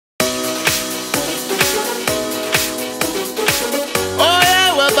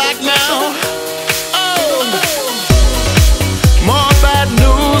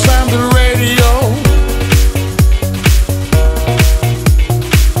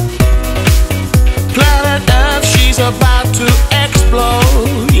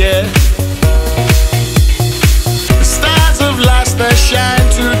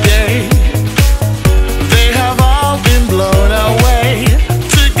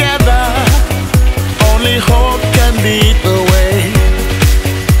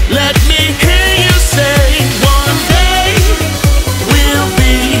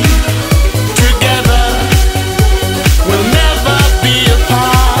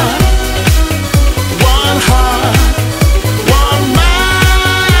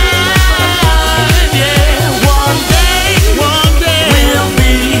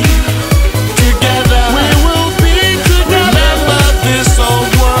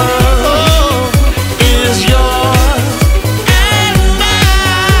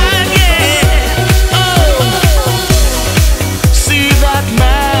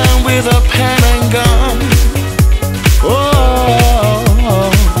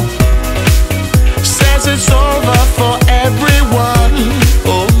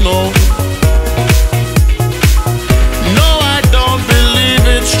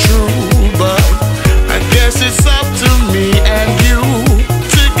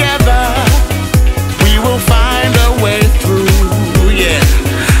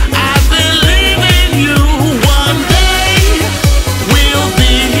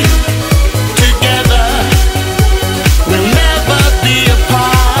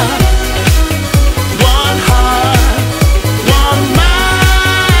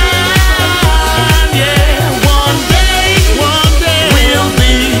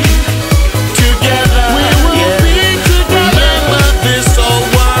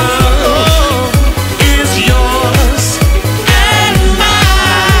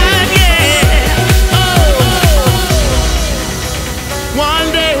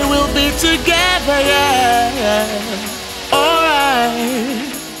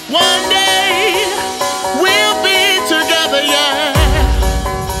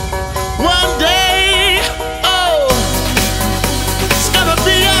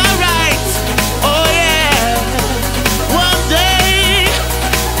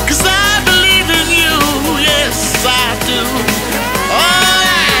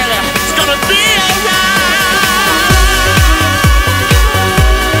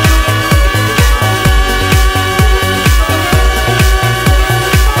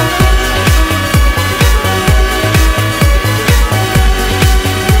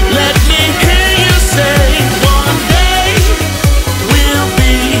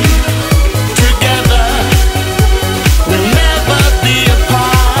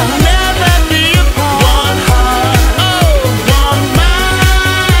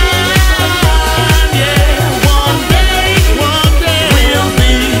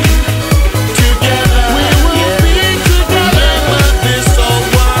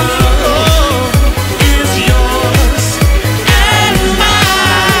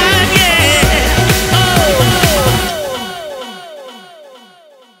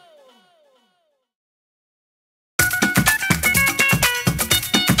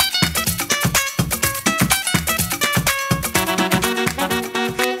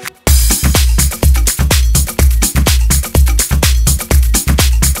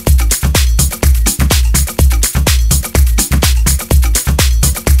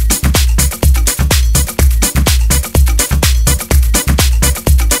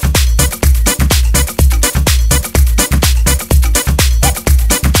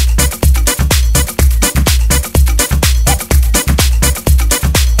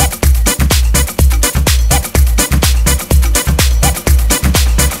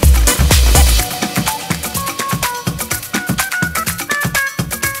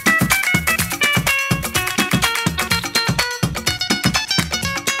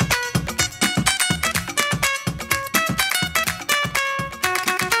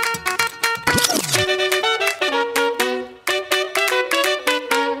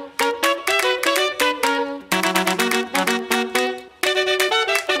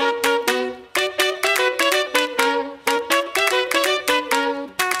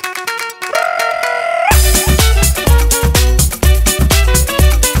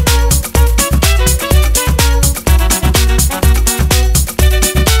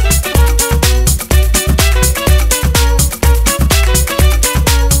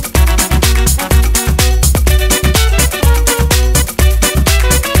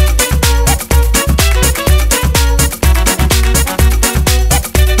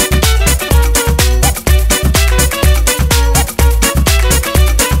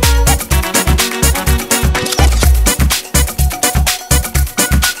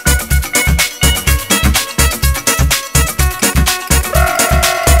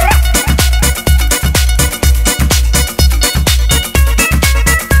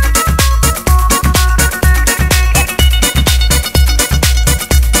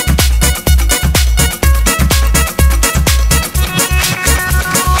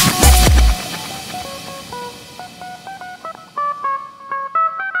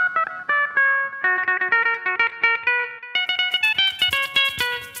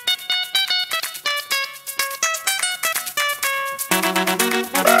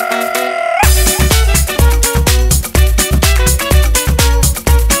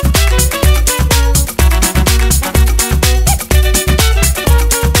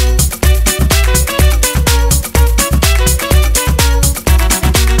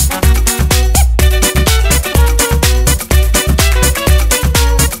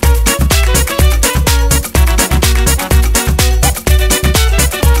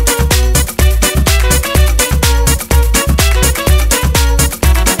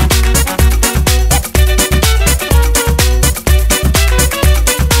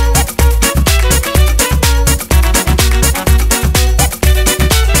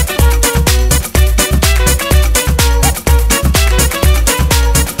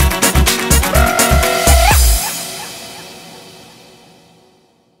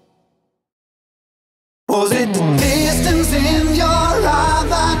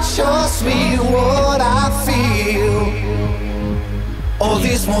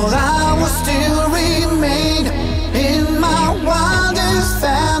small hours still remain in my wildest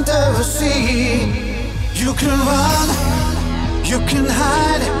fantasy. You can run, you can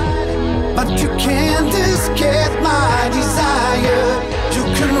hide, but you can't escape my desire. You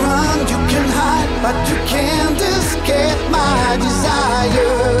can run, you can hide, but you can't escape my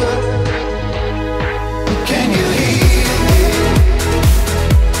desire. Can you hear me?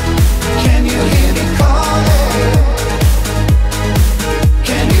 Can you hear me calling?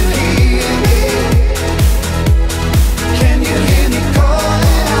 Can you hear me? Can you hear me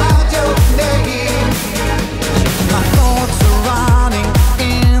calling out your name? My thoughts are running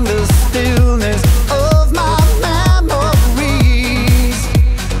in the stillness of my memories.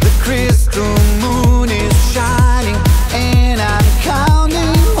 The crystal moon is shining and I'm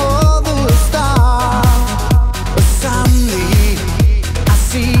counting all the stars. But suddenly I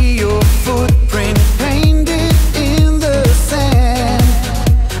see your footprint painted in the sand.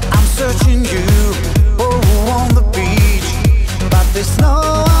 I'm searching you, oh, on the beach, but there's no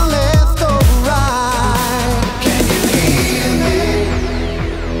one left or right. Can you hear me?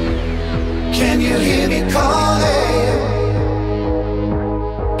 Can you hear me calling?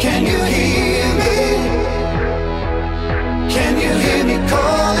 Can you hear me? Can you hear me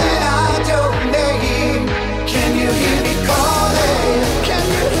calling out your name? Can you hear me calling? Can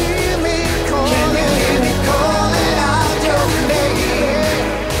you hear me calling? Can you hear me calling out your name?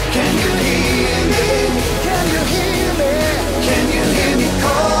 Can you hear me? Can you hear me? Can you hear me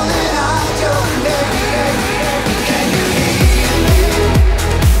calling out your name? Can you hear me?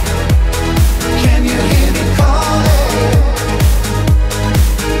 Can you hear me calling?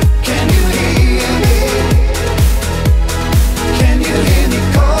 Can you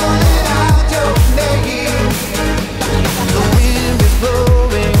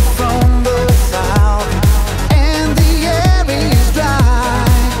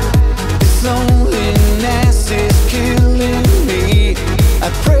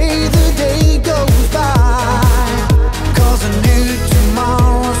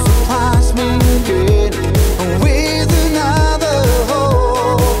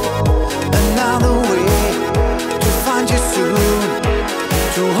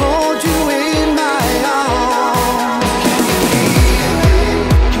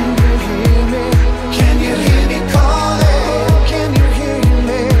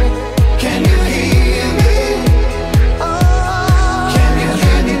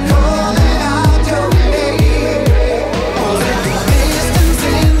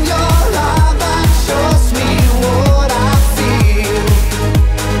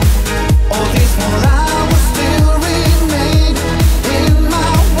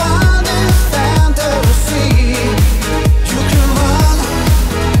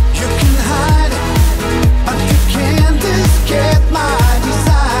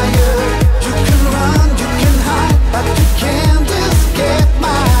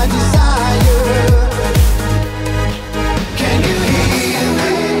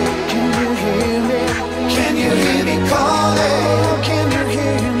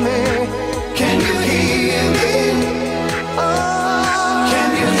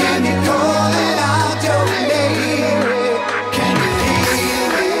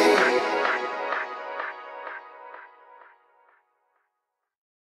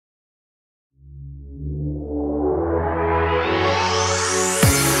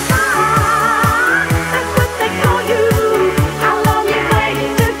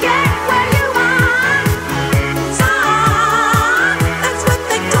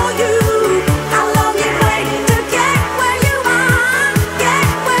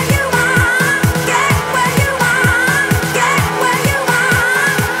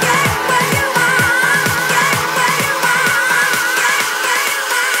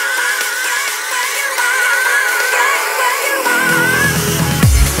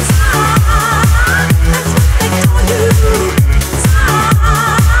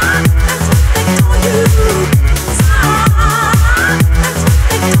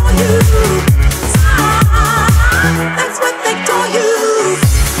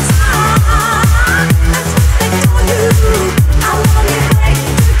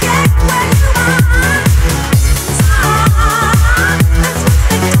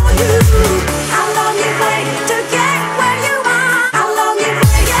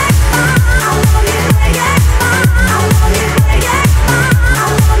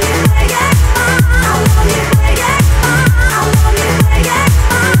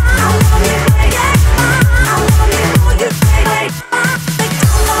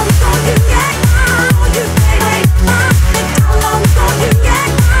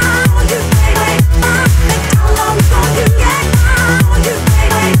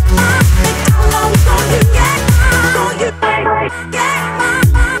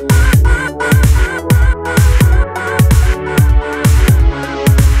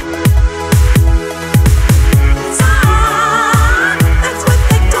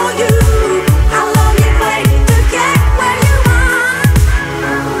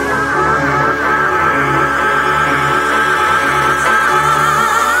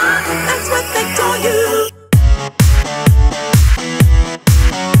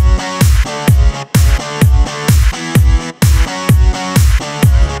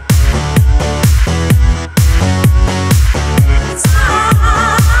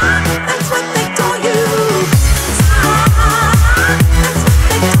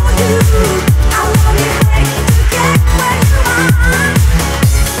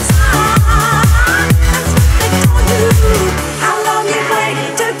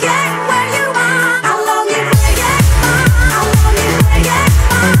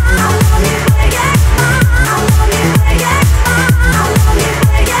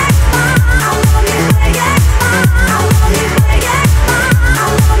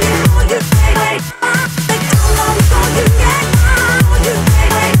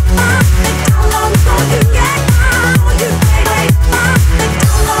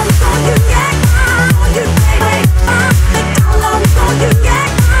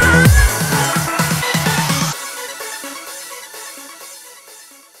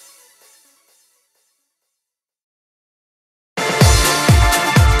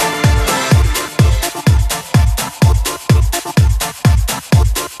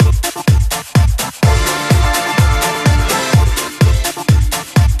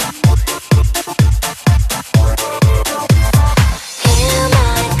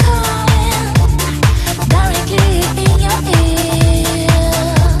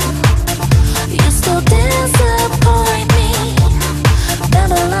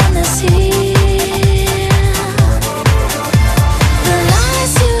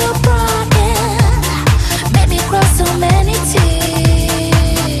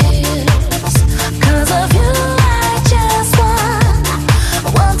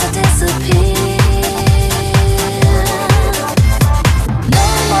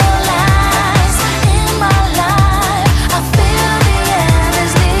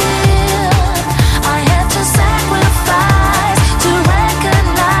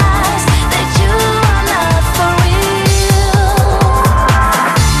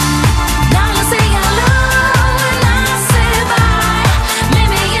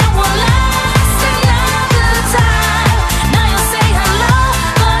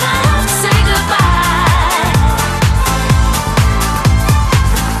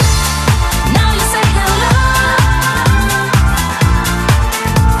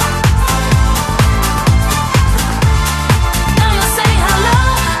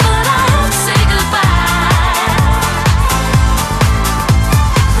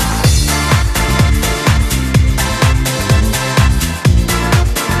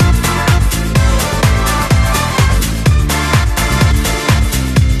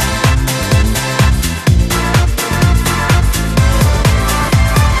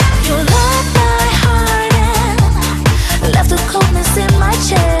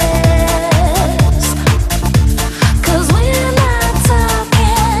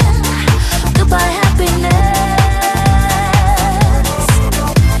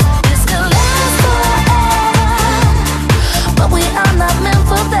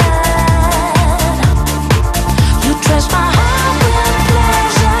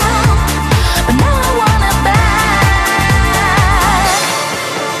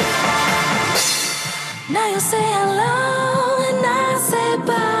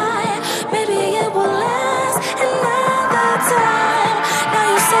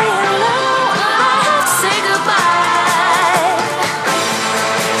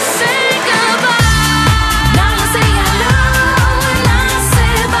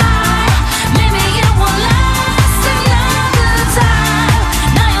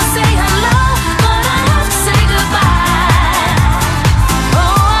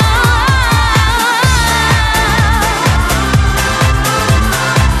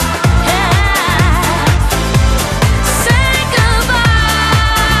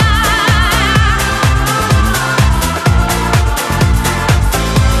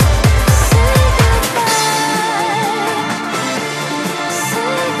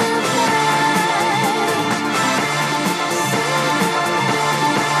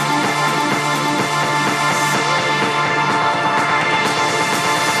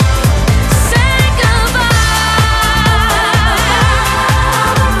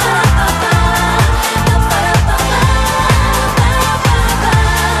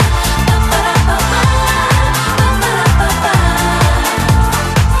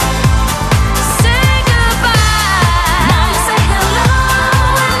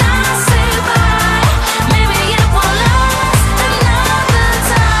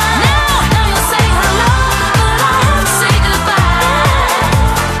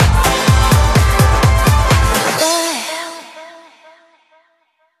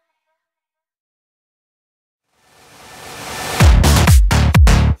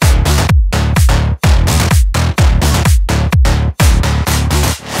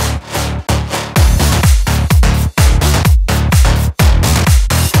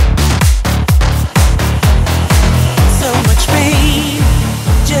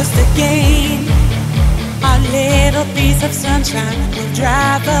of sunshine will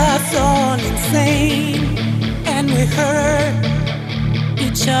drive us all insane. And we hurt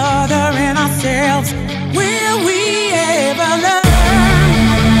each other and ourselves. Will we ever learn?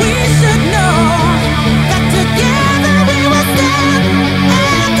 We should know that together we will stand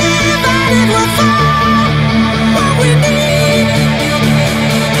and divided we'll fall. What we need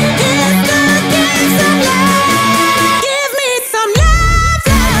is to give some love. Give me some love,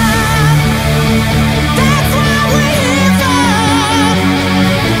 love. That's what we're here for.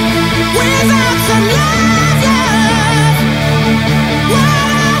 Without some love, love, what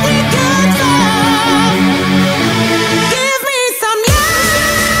are we good for? Give me some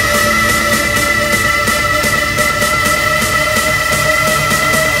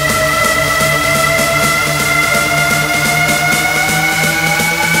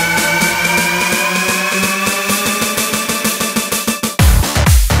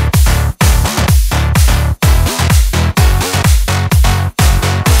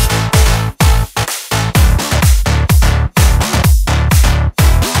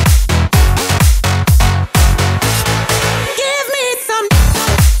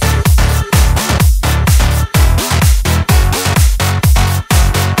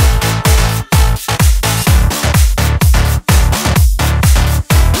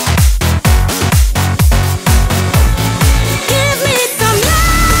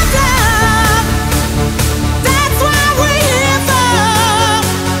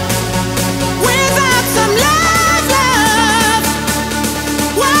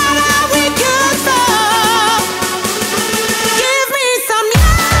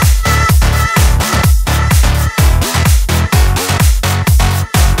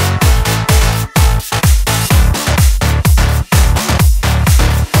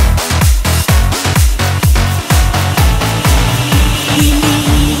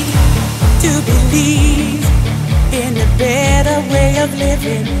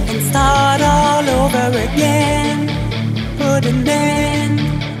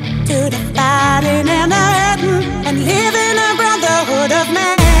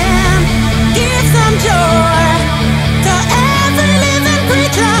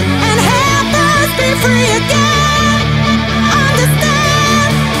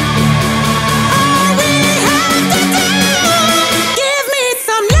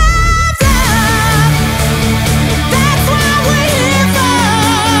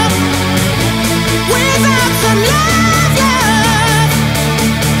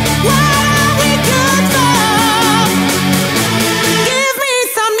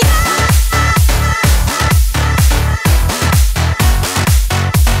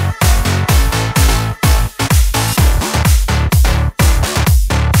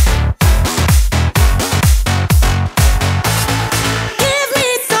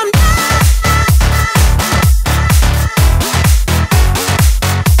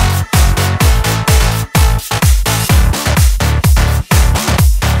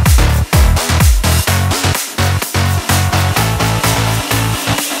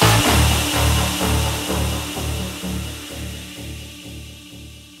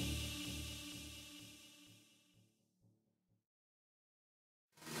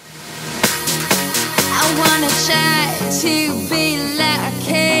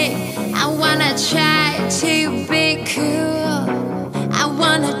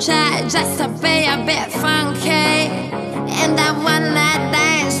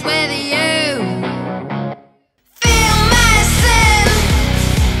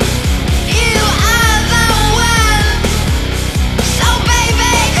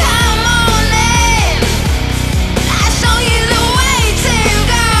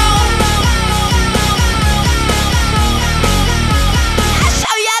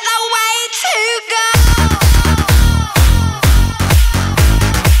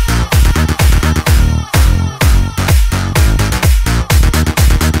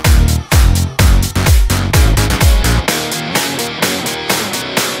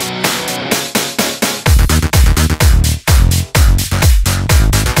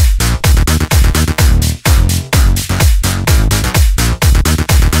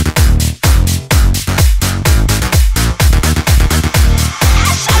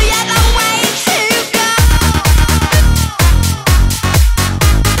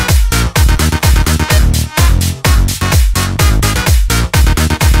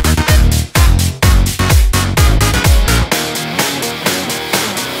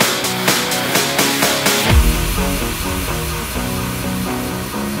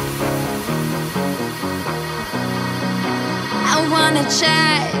wanna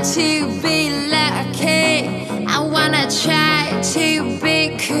try to be lucky. I wanna try to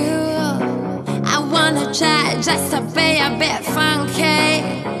be cool. I wanna try just to be a bit funky.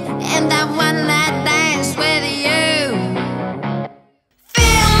 And I wanna dance with you.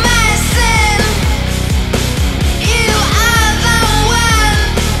 Feel my sin, you are the one.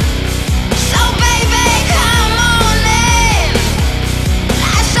 So baby, come on in,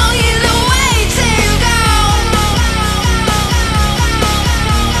 I'll show you the way to go.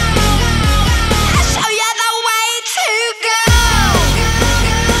 I'll show you the way to go.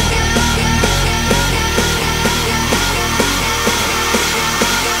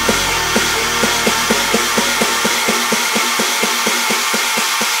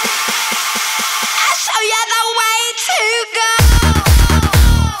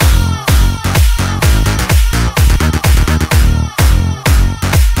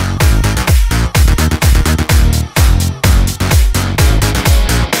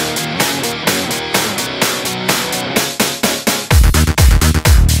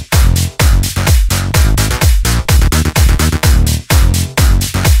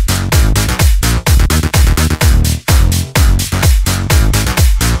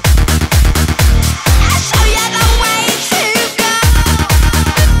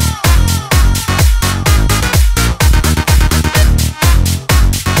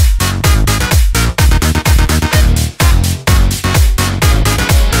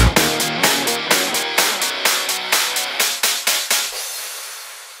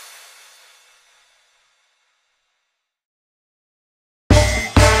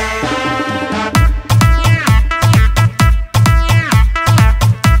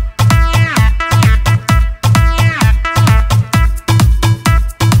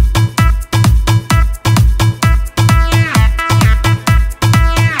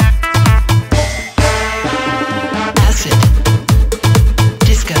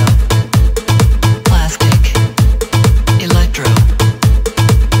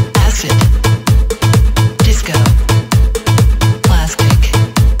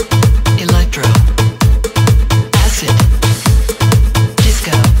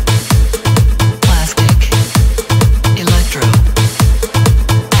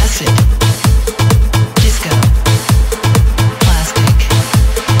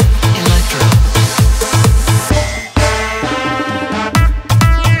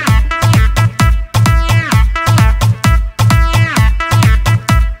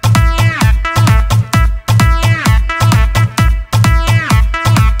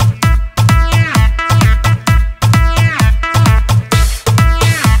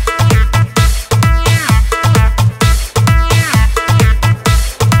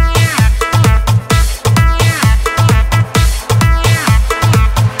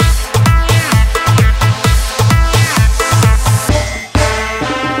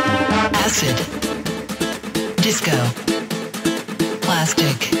 Disco,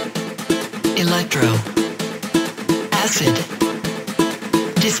 plastic, electro, acid,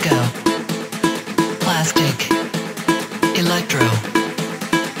 disco, plastic, electro,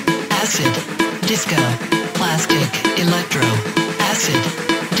 acid, disco, plastic, electro, acid,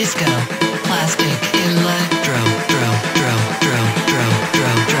 disco, plastic, electro,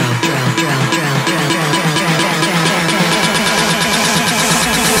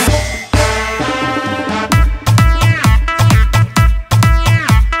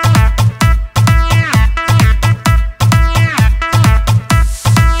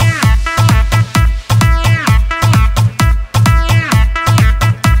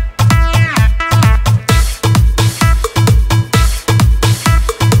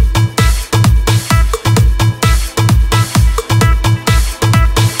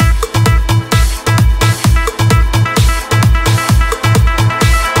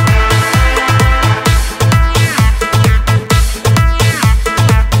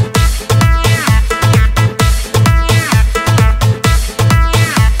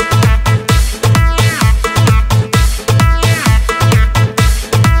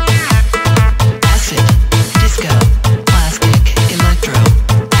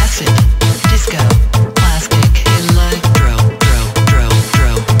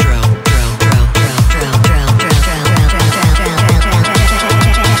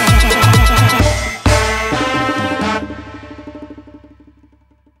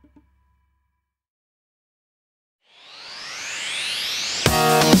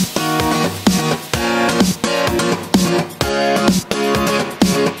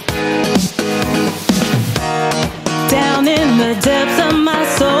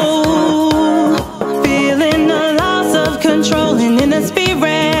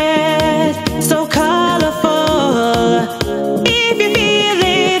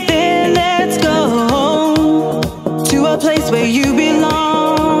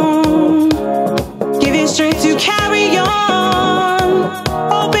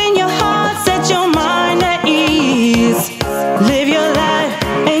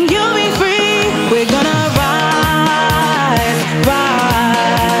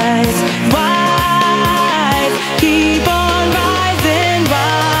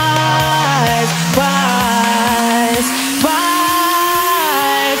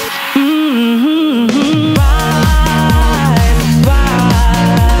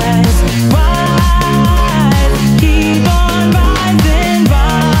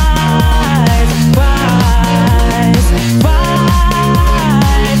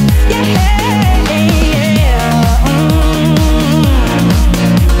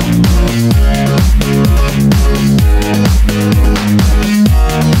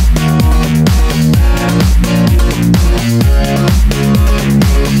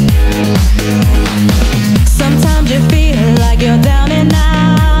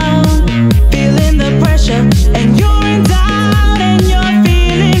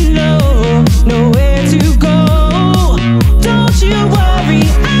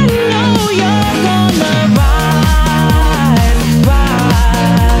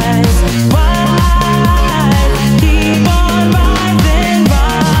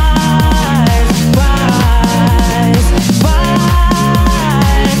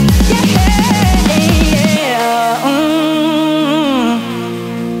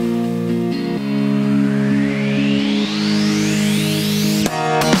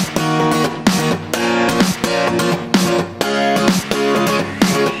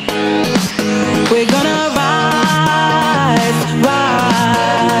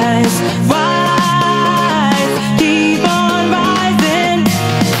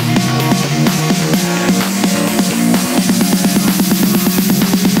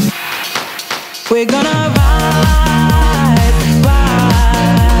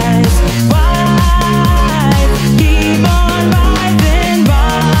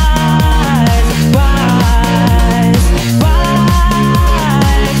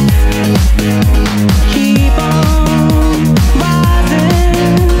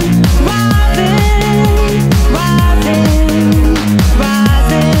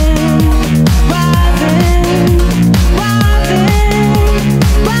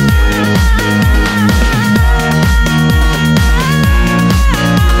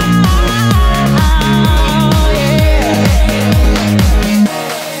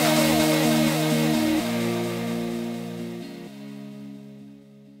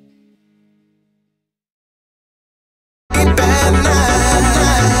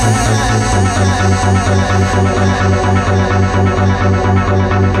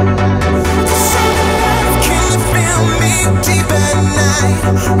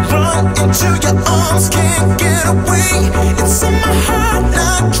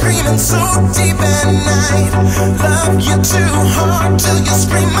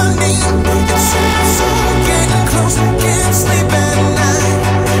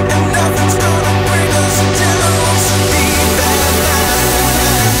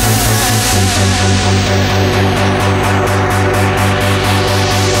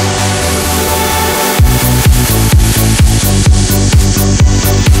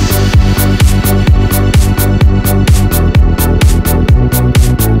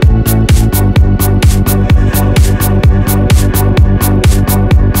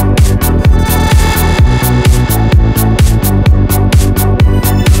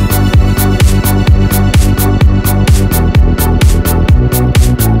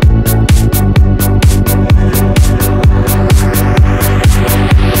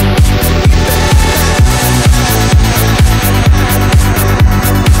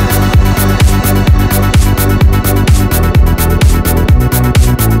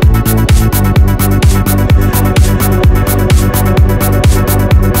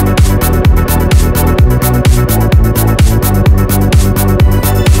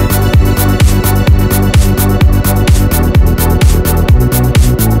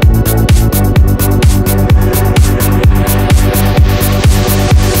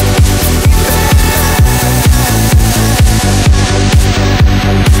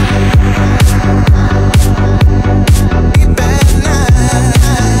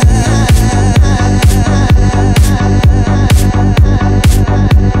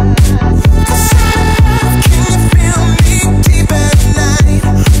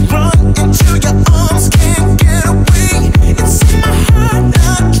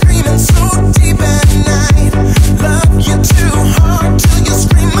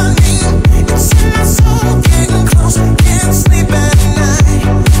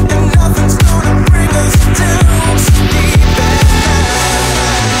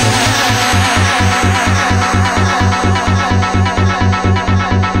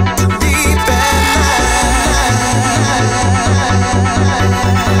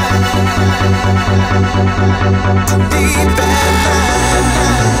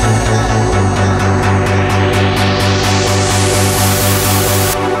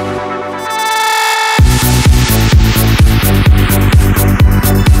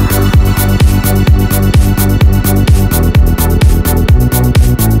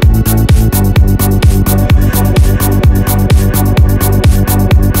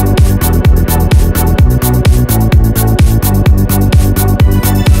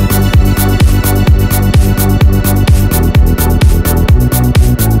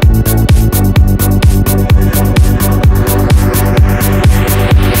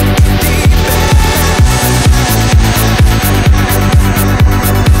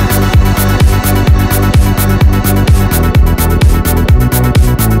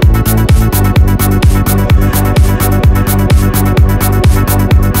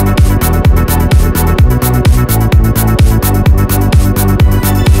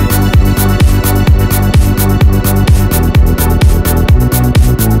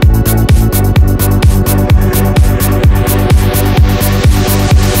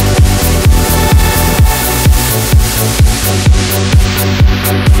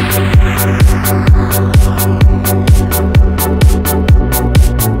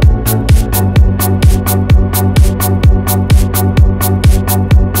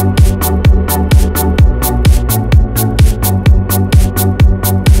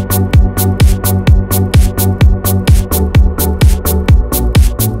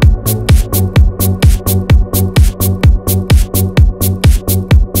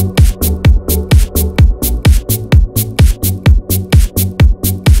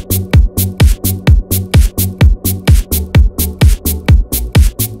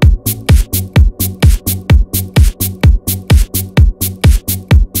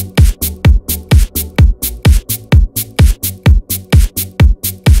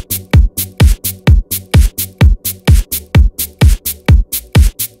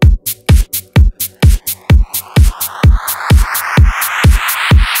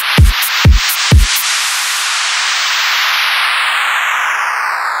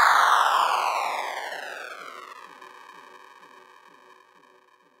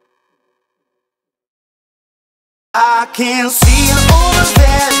 I can see you over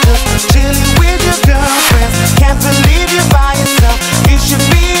there, just chilling with your girlfriend. Can't believe you're by yourself. You should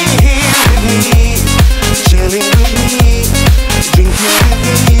be here with me, chilling with me, drinking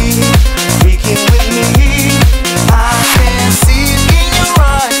with me, freaking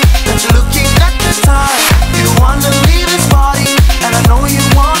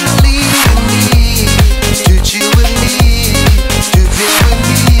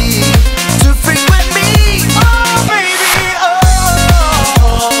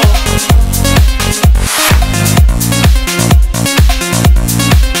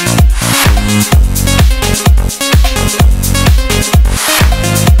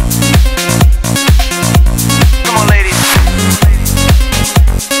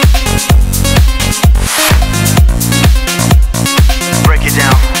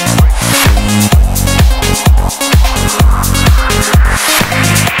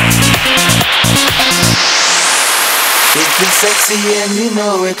sexy and you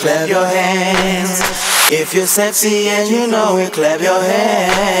know it, clap your hands. If you're sexy and you know it, clap your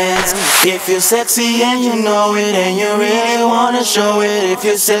hands. If you're sexy and you know it and you really wanna show it. If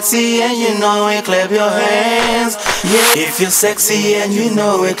you're sexy and you know it, clap your hands. Yeah. If you're sexy and you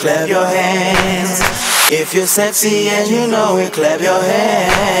know it, clap your hands. If you're sexy and you know it, clap your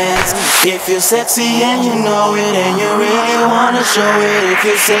hands. If you're sexy and you know it and you really wanna show it. If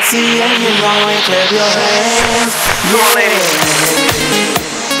you're sexy and you know it, clap your hands. Yeah.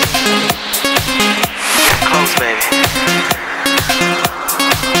 Close, baby.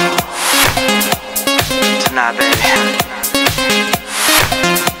 Tonight, baby.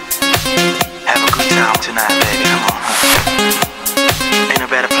 Have a good time tonight, baby. Come on, huh? Ain't no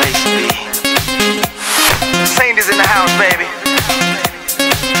better place to be. Saint is in the house, baby.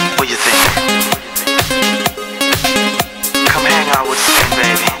 What you think? Come hang out with Saint,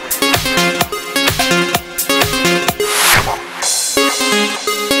 baby. Come on.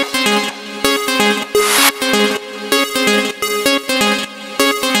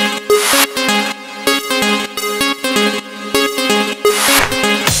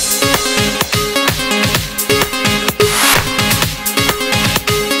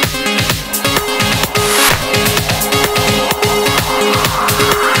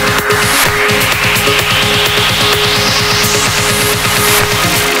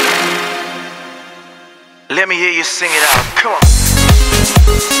 Let me hear you sing it out. Come on.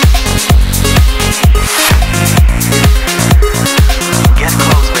 Get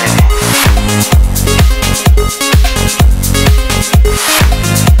close, baby.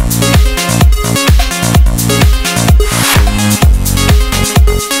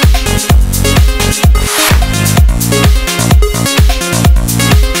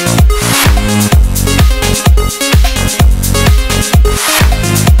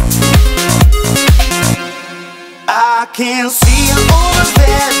 I can see you over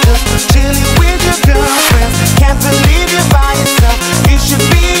there, just chilling with your girlfriend. Can't believe you're by yourself. You should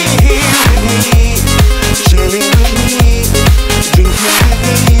be here with me, chilling with me, drinking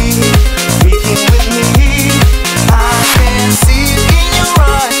with me, freaking with me. I can see it in your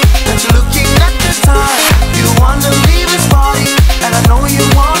eyes that you're looking at the time. You wanna leave this party, and I know you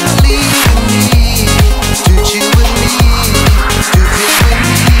wanna leave with me, to chill with me, to be with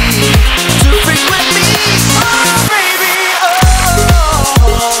me, to freak with me. Oh, baby, oh.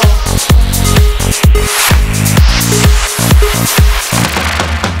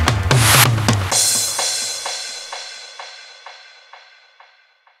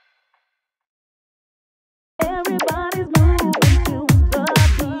 Everybody's moving to the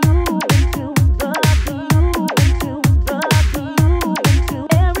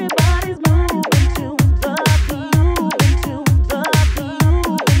Everybody's moving to the Everybody's moving to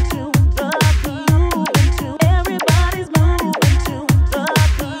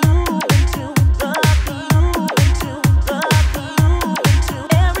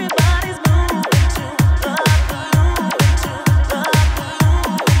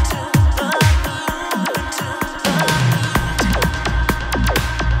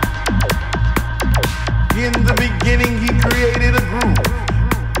In the beginning, he created a groove,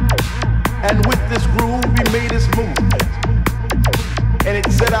 and with this groove, he made his movement, and it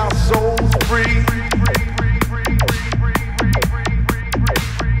set our souls free.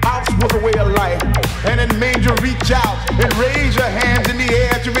 House was a way of life, and it made you reach out and raise your hands in the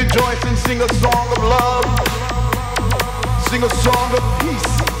air to rejoice and sing a song of love, sing a song of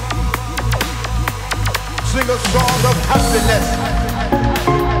peace, sing a song of happiness.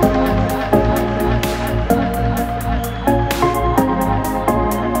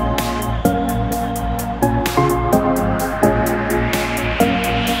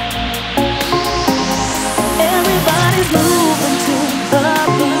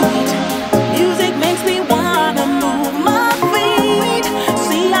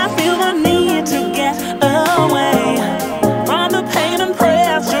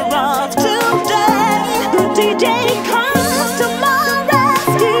 DJ comes to mind.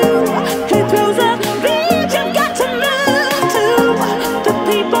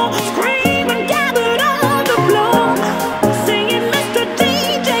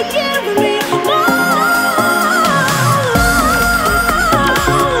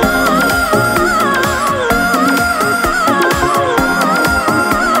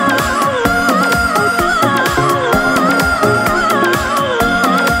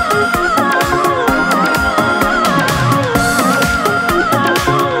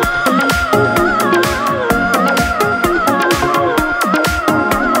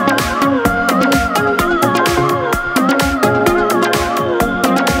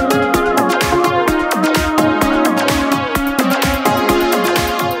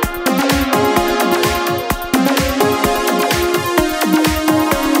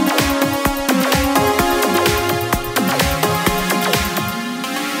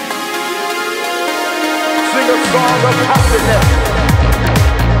 song of happiness.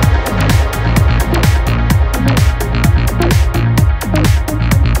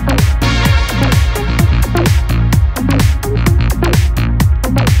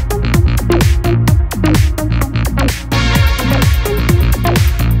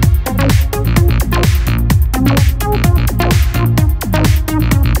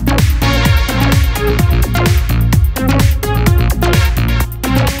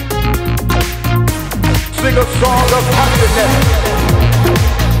 Sing a song of happiness.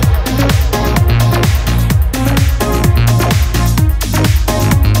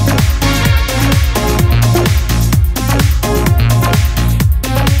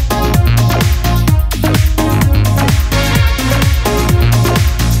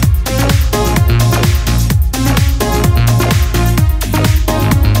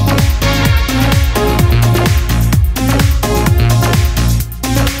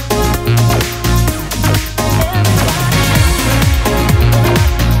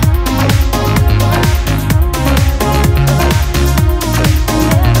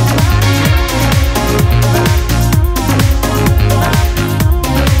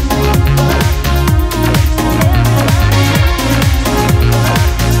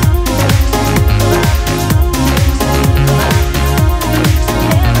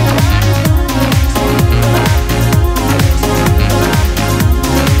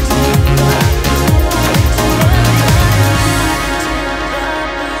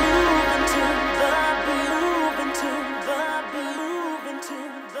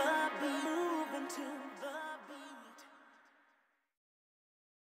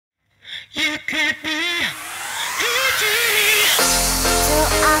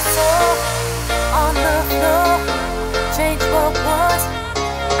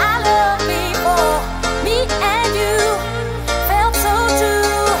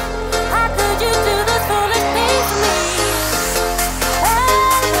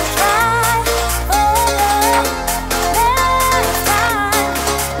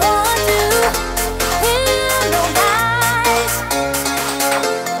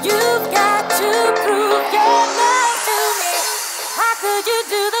 Prove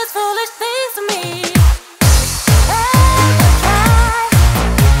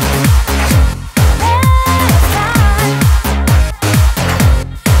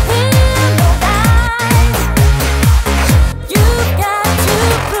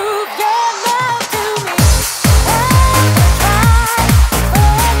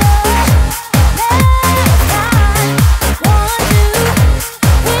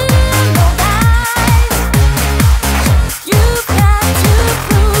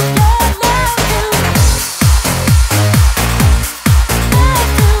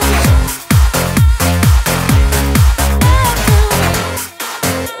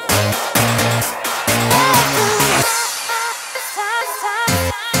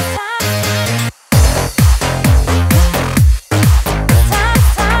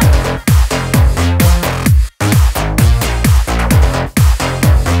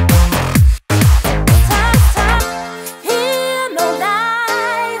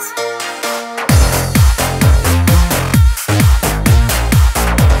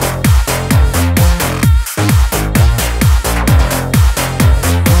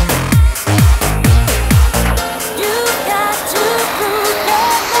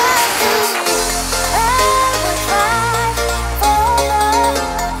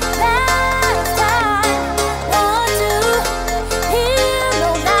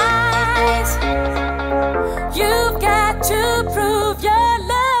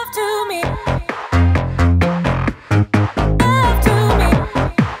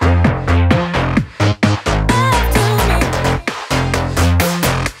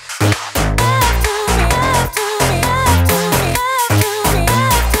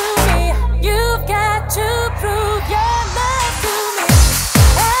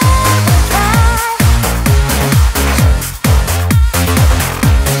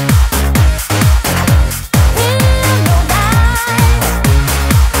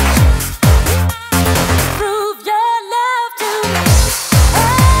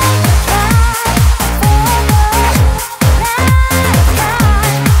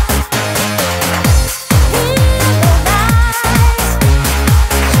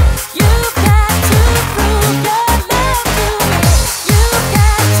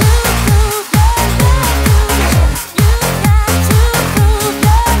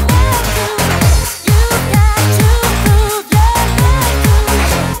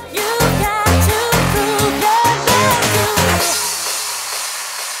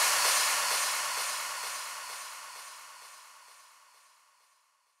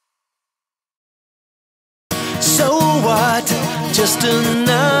just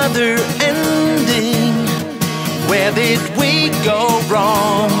another ending. Where did we go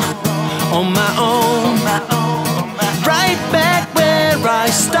wrong? On my own, right back where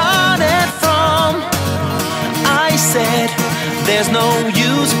I started from. I said, there's no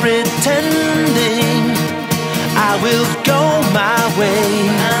use pretending. I will go my way.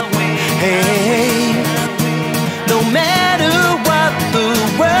 Hey, no matter what the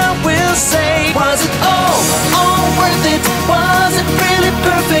world will say. Was it all worth it? Was it really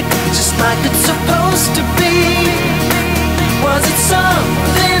perfect? Just like it's supposed to be? Was it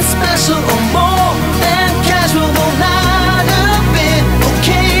something special or more than casual? Or not a bit?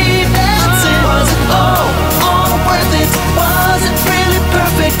 Okay, that's it. Was it all worth it? Was it really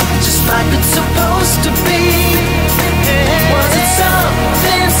perfect? Just like it's supposed to be? Was it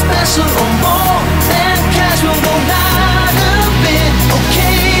something special or more than casual? Or not a bit?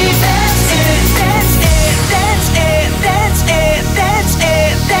 Okay, that's it. That's it. That's it. That's it. That's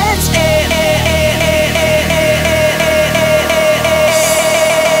it. That's it.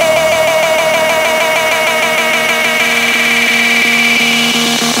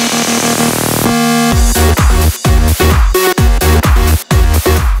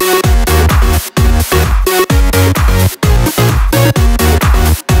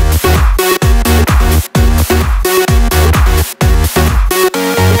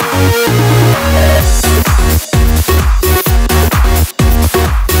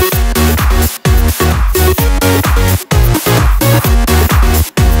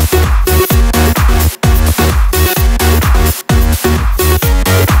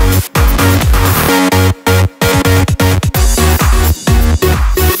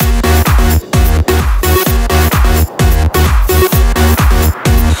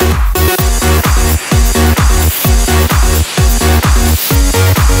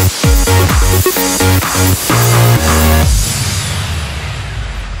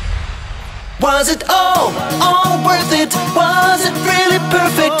 Was it all worth it? Was it really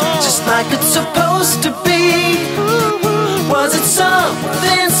perfect? Just like it's supposed to be? Was it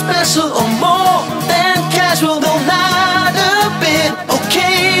something special or more than casual? Though not a bit.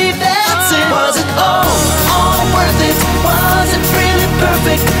 Okay, that's it. Was it all worth it? Was it really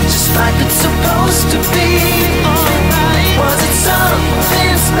perfect? Just like it's supposed to be? Was it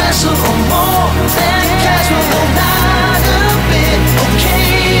something special or more than casual? Though not a bit.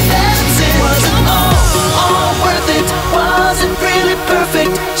 Okay, that's it. Was it all worth it? Was it really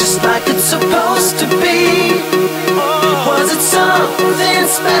perfect? Just like it's supposed to be? Was it something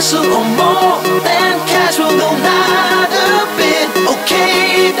special or more than casual? Though not a bit.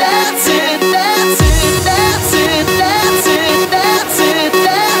 Okay, that's it. That's it. That's it. That's it. That's it.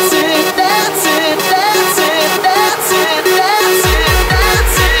 That's it. That's it. That's it. That's it. That's it.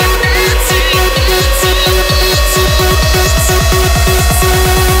 That's it. That's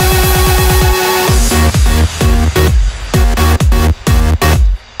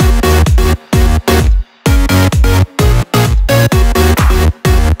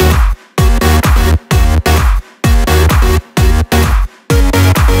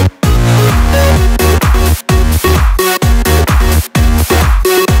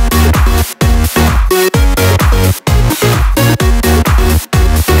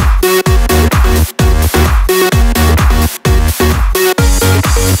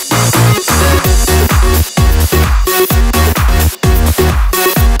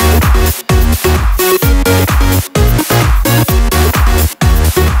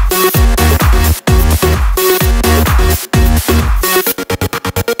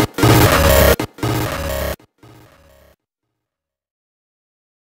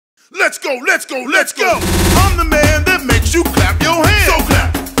Let's go, let's go, let's go. I'm the man that makes you clap your hands. So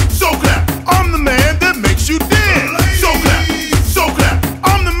clap, so clap. I'm the man that makes you dance. So clap, so clap.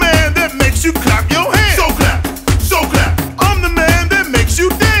 I'm the man that makes you clap your hands. So clap, so clap. I'm the man that makes you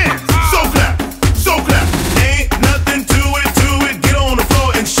dance. So clap, so clap. Ain't nothing to it. Get on the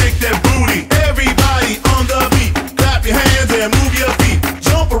floor and shake that booty. Everybody on the beat. Clap your hands and move your feet.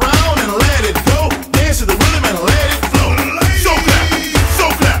 Jump around and let it go. Dance to the rhythm and let it flow. So clap, so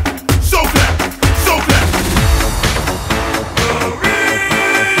clap. So clap, so clap.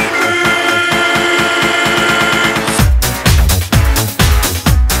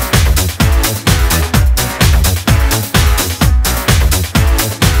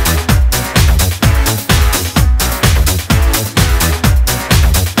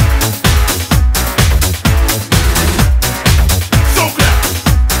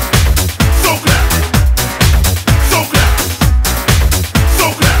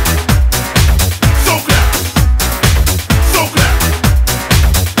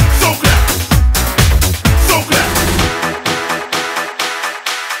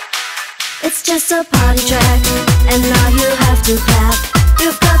 is a party track, and now you have to clap.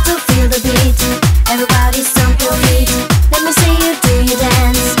 You've got to feel the beat. Everybody stomp your feet. Let me see you do your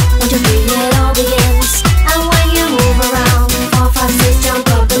dance. Won't you feel it all begins? And when you move around, 4, 5, 6, jump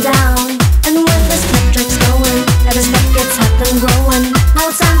up and down. And when the snap track's going, every step gets hot and growing. Now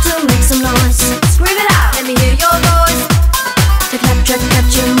it's time to make some noise. Scream it out, let me hear your voice. The clap track got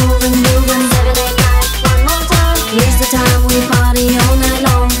you moving, moving. Saturday night, one more time. Here's the time we party all night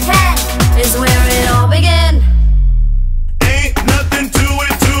long. 10 is where it all began. Ain't nothing to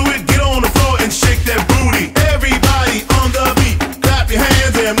it, get on the floor and shake that booty. Everybody on the beat, clap your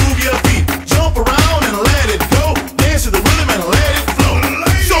hands and move your feet. Jump around and let it go, dance to the rhythm and let it flow.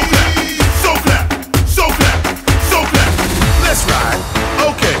 So clap, so clap, so clap, so clap. Let's ride,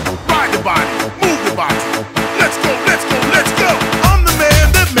 okay, ride the body, move the body. Let's go, let's go, let's go. I'm the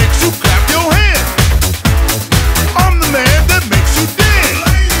man that makes you clap your hands. I'm the man that makes you dance.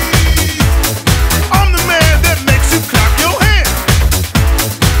 I'm the man that makes you clap your hands.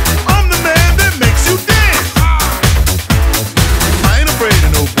 I'm the man that makes you dance. I ain't afraid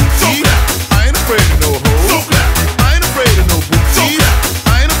of no booty. I ain't afraid of no hoes. I ain't afraid of no booty.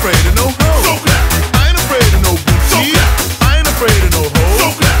 I ain't afraid of no hoes. I ain't afraid of no booty. I ain't afraid of no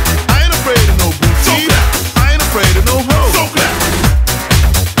hoes. I ain't afraid of no booty. I ain't afraid of no hoes. So clap.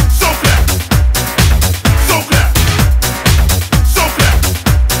 So clap. So clap. So clap.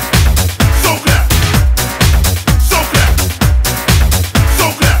 So clap. So clap. So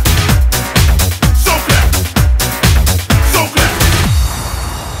clap. So clap. So clap.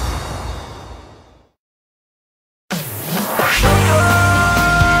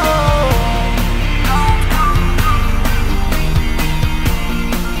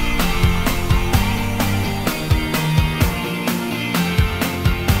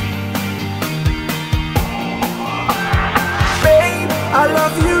 Babe, I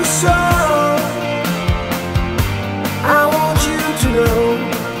love you so. I want you to know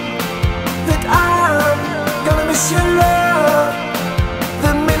that I'm gonna miss your love.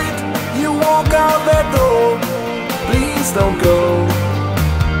 The minute you walk out that door, please don't go.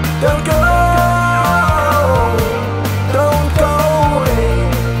 Don't go. Don't go away.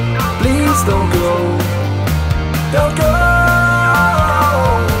 Please don't go. Don't go.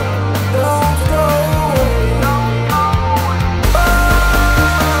 Don't go away.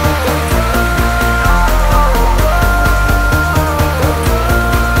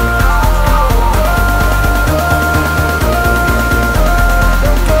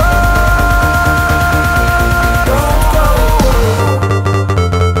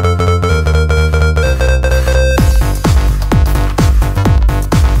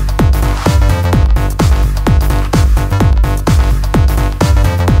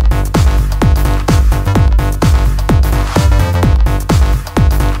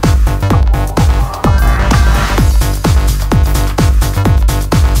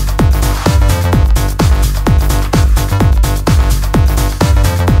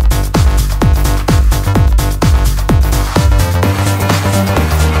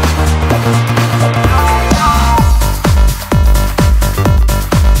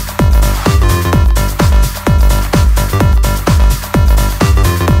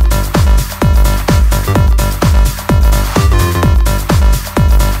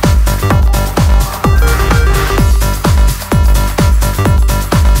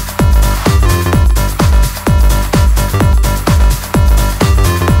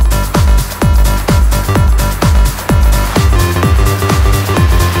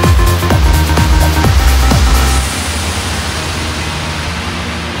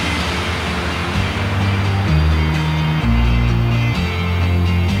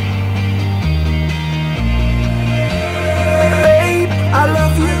 Babe, I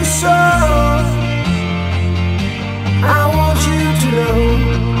love you so. I want you to know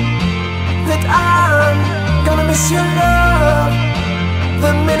that I'm gonna miss your love.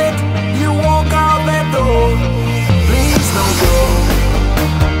 The minute you walk out that door, please don't go.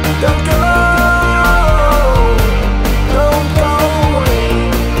 Don't go. Don't go away.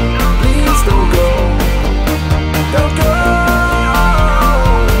 Please don't go. Don't go.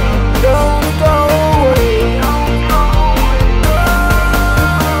 Don't go away. Don't go.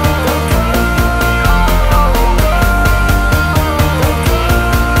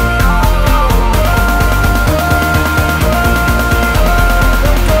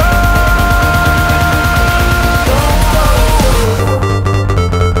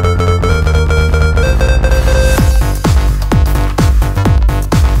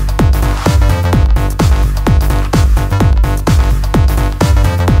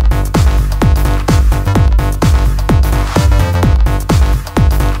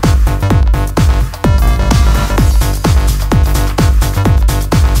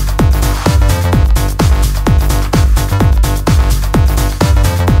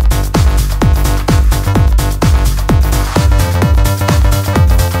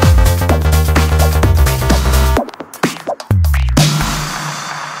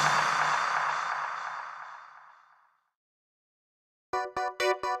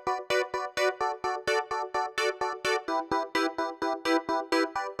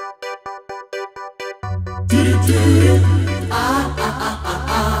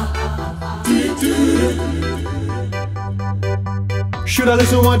 Should I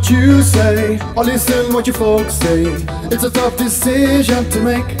listen what you say, or listen what your folks say? It's a tough decision to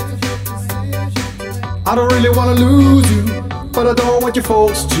make. I don't really wanna lose you, but I don't want your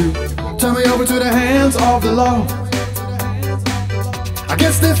folks to turn me over to the hands of the law. I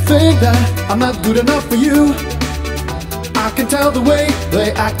guess they think that I'm not good enough for you. I can tell the way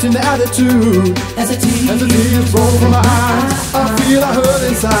they act in the attitude. As the tears roll from my eyes, I feel I hurt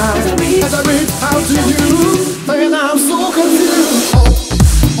inside. As I reach out to you, and I'm so confused.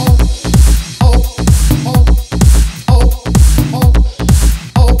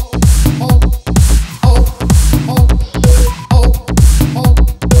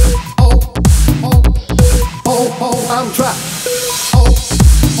 I'm trapped.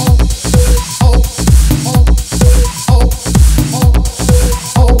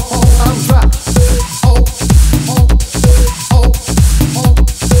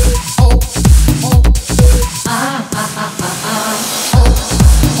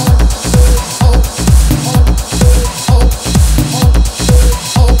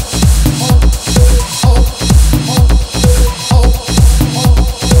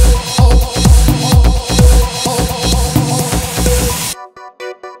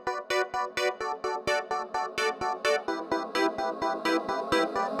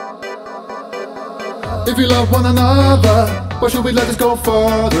 If we love one another, why should we let this go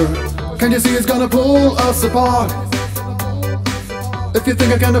further? Can't you see it's gonna pull us apart? If you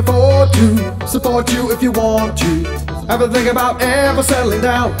think I can afford to support you if you want to, ever think about ever settling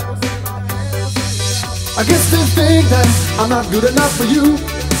down? I guess they think that I'm not good enough for you.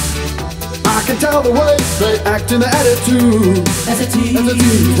 I can tell the way they act in the attitude. As the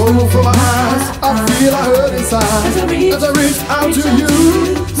tears roll from my eyes, I feel I hurt inside. As I reach out to you,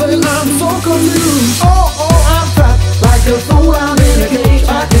 saying I'm so confused. Oh, I'm trapped like a fool. I'm in a cage,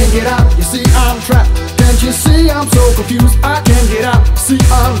 I can't get out. You see, I'm trapped. Can't you see I'm so confused? I can't get out. See,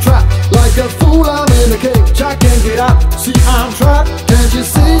 I'm trapped like a fool. I'm in a cage, I can't get out. See, I'm trapped. Can't you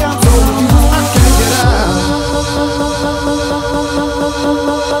see I'm so confused? I can't get out.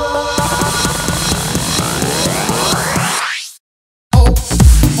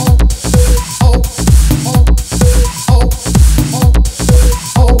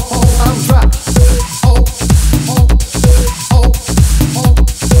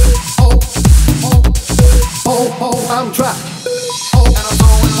 I'm trapped. And I'm so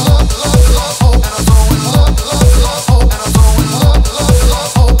in love, and I'm so in love, and I'm so in love,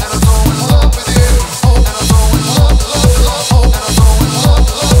 and I'm so in love with you. And I'm so in love, and I'm so in love,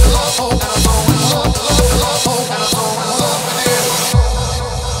 and I'm so in love, and I'm so in love with you.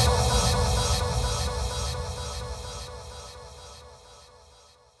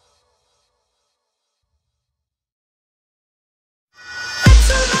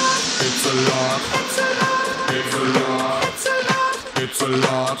 It's a lot. It's a lot. It's a lot. It's a lot. It's a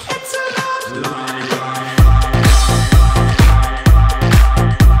lot. It's a lot.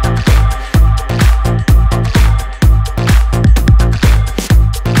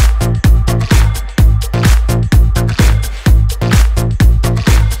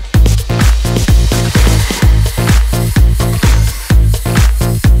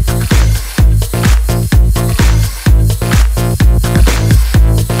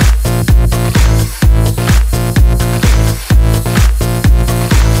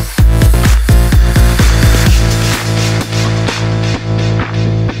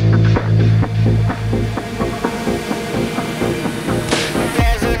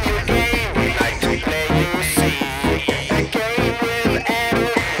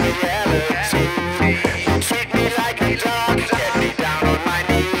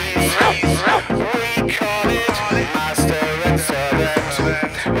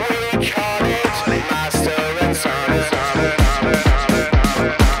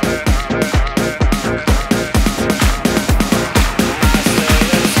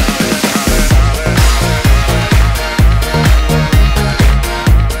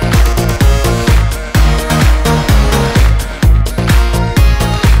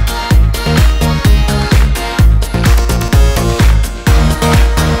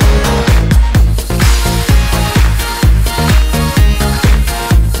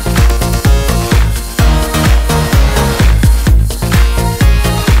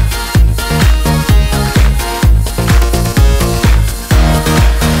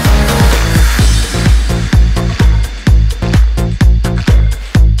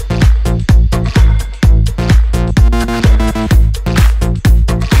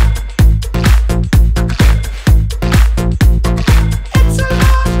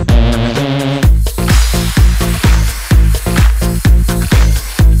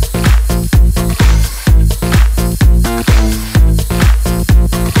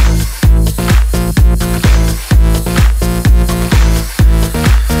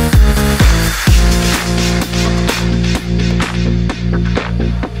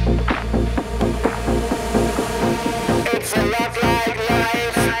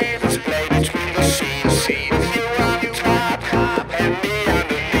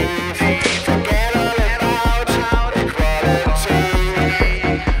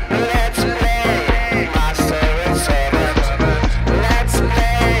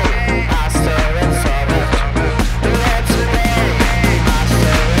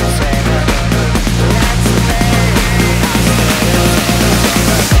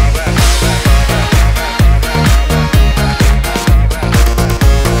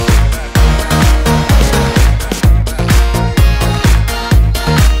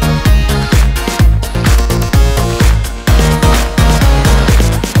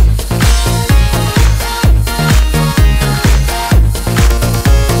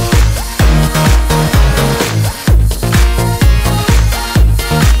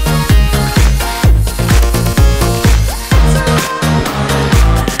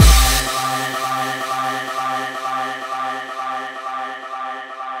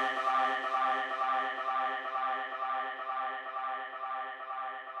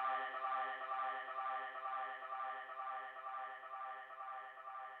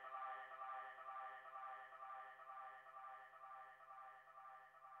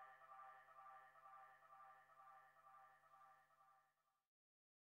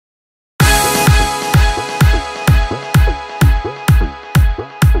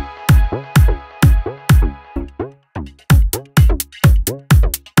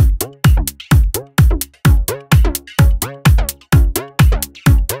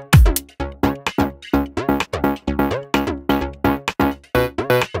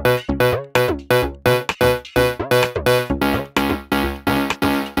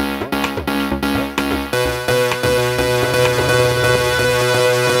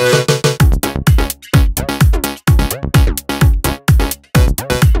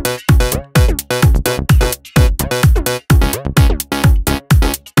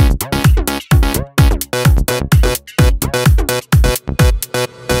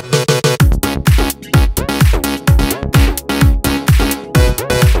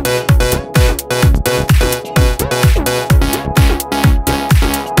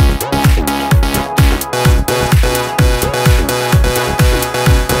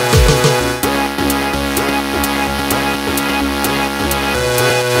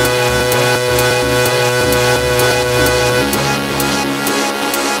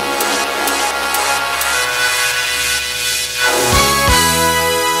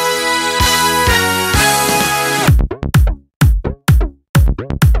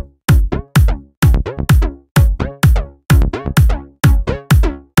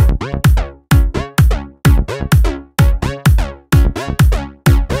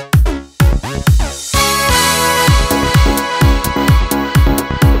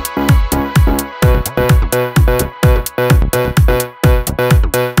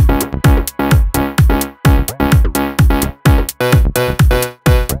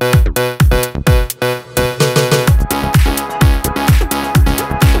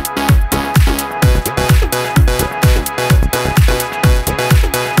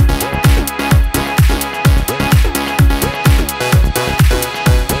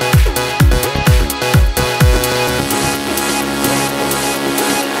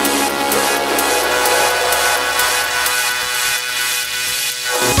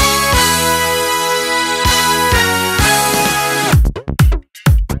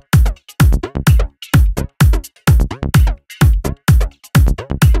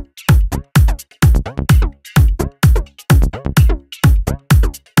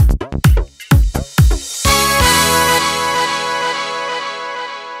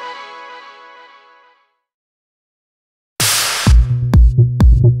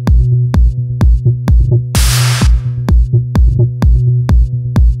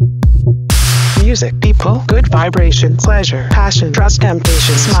 music, people, good vibration, pleasure, passion, trust,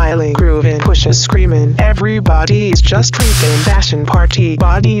 temptation, smiling, grooving, pushing, screaming. Everybody's just freaking, fashion, party,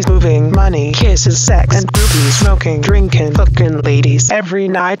 bodies moving, money, kisses, sex, and groupies, smoking, drinking, fucking ladies. Every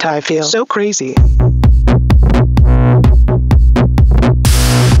night I feel so crazy.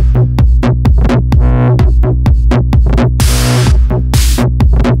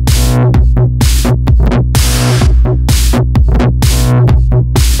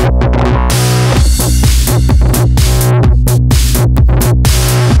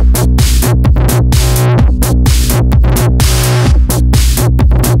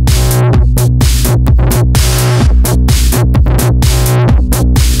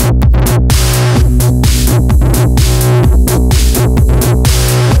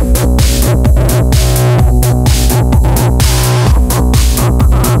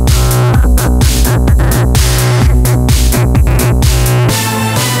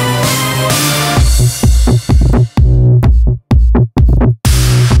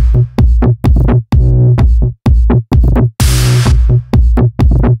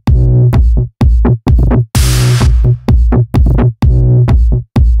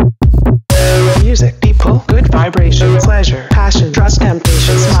 Music, people, good vibration, pleasure, passion, trust,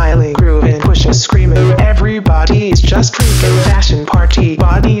 temptation, smiling, grooving, pushing, screaming. Everybody's just freaking, fashion, party,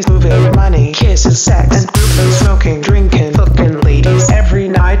 bodies moving, money, kisses, sex, and grouping, smoking, drinking, fucking ladies. Every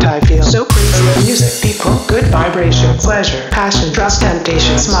night I feel so crazy. Music, people, good vibration, pleasure, passion, trust,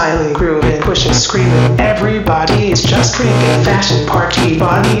 temptation, smiling, grooving, pushing, screaming. Everybody's just freaking, fashion, party,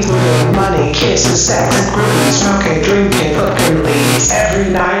 bodies moving, money, kisses, sex, and grouping, smoking, drinking, fucking ladies.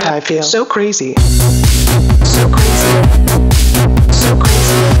 Every night I feel so crazy. So crazy. So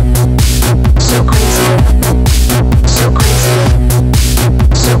crazy. So crazy. So crazy. So crazy.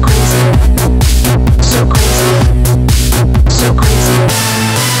 So crazy. So crazy. So crazy. So crazy.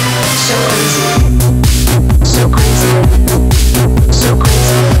 So crazy.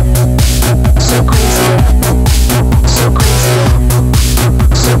 So crazy. So crazy.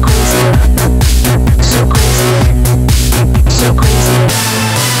 So crazy. So crazy. So crazy.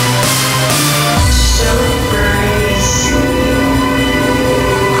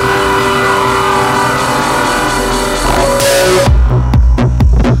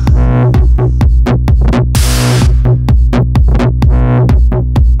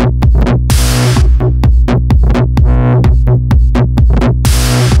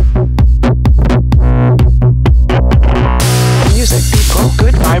 Music, people,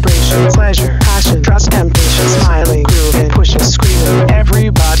 good vibration, pleasure, passion, trust, temptation, smiling, grooving, pushing, screaming.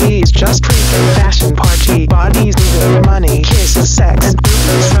 Everybody's just freaking, fashion, party, bodies moving, money, kisses, sex, and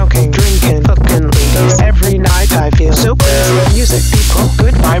grouping, smoking, drinking, fucking ladies. Every night I feel so crazy. Music, people,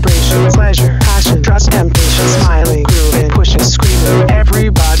 good vibration, pleasure, passion, trust, temptation, smiling, grooving, pushing, screaming.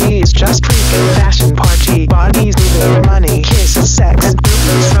 Everybody's just freaking, fashion, party, bodies moving, money, kisses, sex, and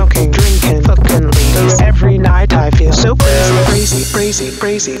grouping, smoking, drinking, fucking ladies. Every night I feel so crazy. Crazy, crazy,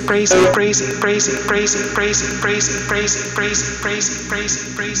 crazy, crazy, crazy, crazy, crazy, crazy, crazy, crazy, crazy, crazy,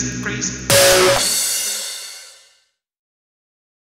 crazy, crazy, crazy.